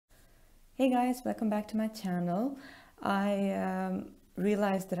Hey guys, welcome back to my channel. I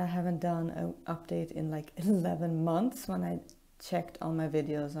realized that I haven't done an update in like 11 months when I checked all my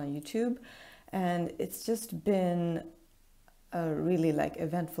videos on YouTube, and it's just been a really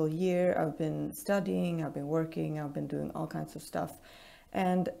eventful year. I've been studying, I've been working, I've been doing all kinds of stuff,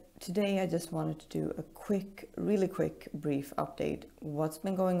 and today I just wanted to do a really quick brief update what's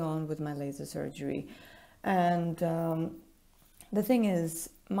been going on with my laser surgery. And the thing is,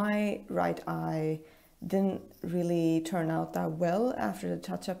 my right eye didn't really turn out that well after the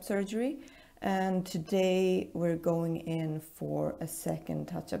touch-up surgery, and today we're going in for a second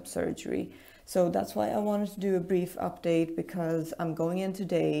touch-up surgery. So that's why I wanted to do a brief update, because I'm going in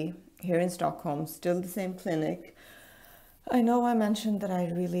today here in Stockholm, still the same clinic. I know I mentioned that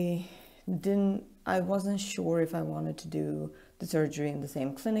I wasn't sure if I wanted to do the surgery in the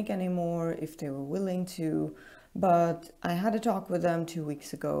same clinic anymore, if they were willing to. But I had a talk with them 2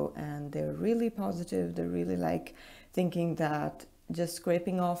 weeks ago, and they're really positive. They're really thinking that just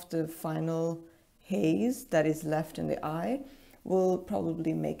scraping off the final haze that is left in the eye will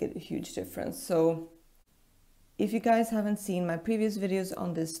probably make it a huge difference. So if you guys haven't seen my previous videos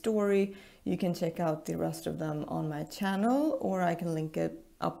on this story, you can check out the rest of them on my channel, or I can link it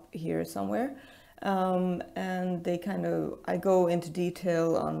up here somewhere. And I go into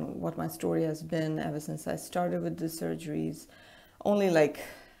detail on what my story has been ever since I started with the surgeries.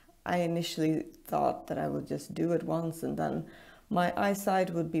 I initially thought that I would just do it once and then my eyesight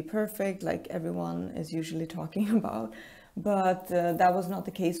would be perfect, like everyone is usually talking about. But that was not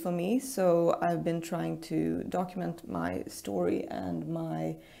the case for me. So I've been trying to document my story and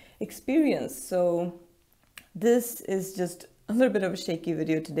my experience. So this is just a little bit of a shaky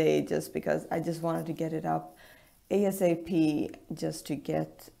video today, just because I just wanted to get it up ASAP, just to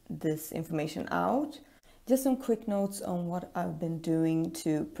get this information out. Just some quick notes on what I've been doing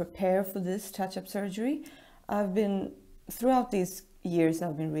to prepare for this touch-up surgery. Throughout these years,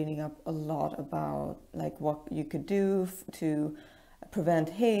 I've been reading up a lot about what you could do to prevent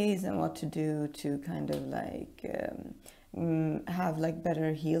haze, and what to do to have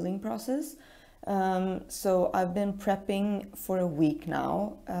better healing process. So I've been prepping for a week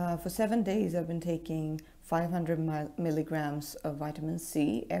now. For 7 days I've been taking 500 milligrams of vitamin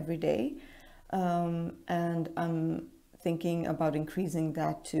C every day, and I'm thinking about increasing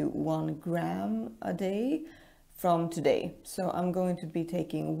that to 1 gram a day from today. So I'm going to be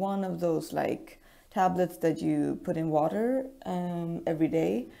taking one of those tablets that you put in water every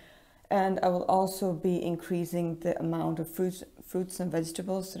day. And I will also be increasing the amount of fruits and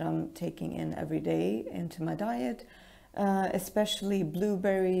vegetables that I'm taking in every day into my diet, especially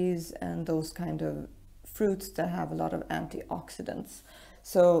blueberries and those kind of fruits that have a lot of antioxidants.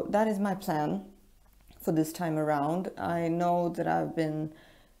 So that is my plan for this time around. I know that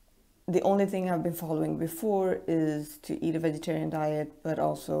the only thing I've been following before is to eat a vegetarian diet, but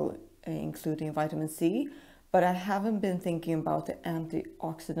also including vitamin C. But I haven't been thinking about the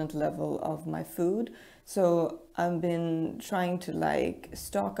antioxidant level of my food. So I've been trying to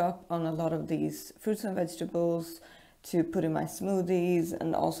stock up on a lot of these fruits and vegetables to put in my smoothies,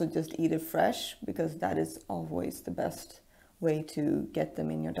 and also just eat it fresh, because that is always the best way to get them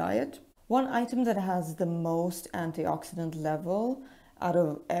in your diet. One item that has the most antioxidant level out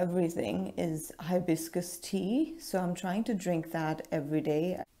of everything is hibiscus tea. So I'm trying to drink that every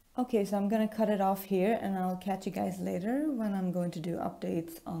day. Okay, so I'm gonna cut it off here, and I'll catch you guys later when I'm going to do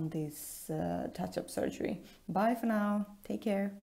updates on this touch-up surgery. Bye for now. Take care.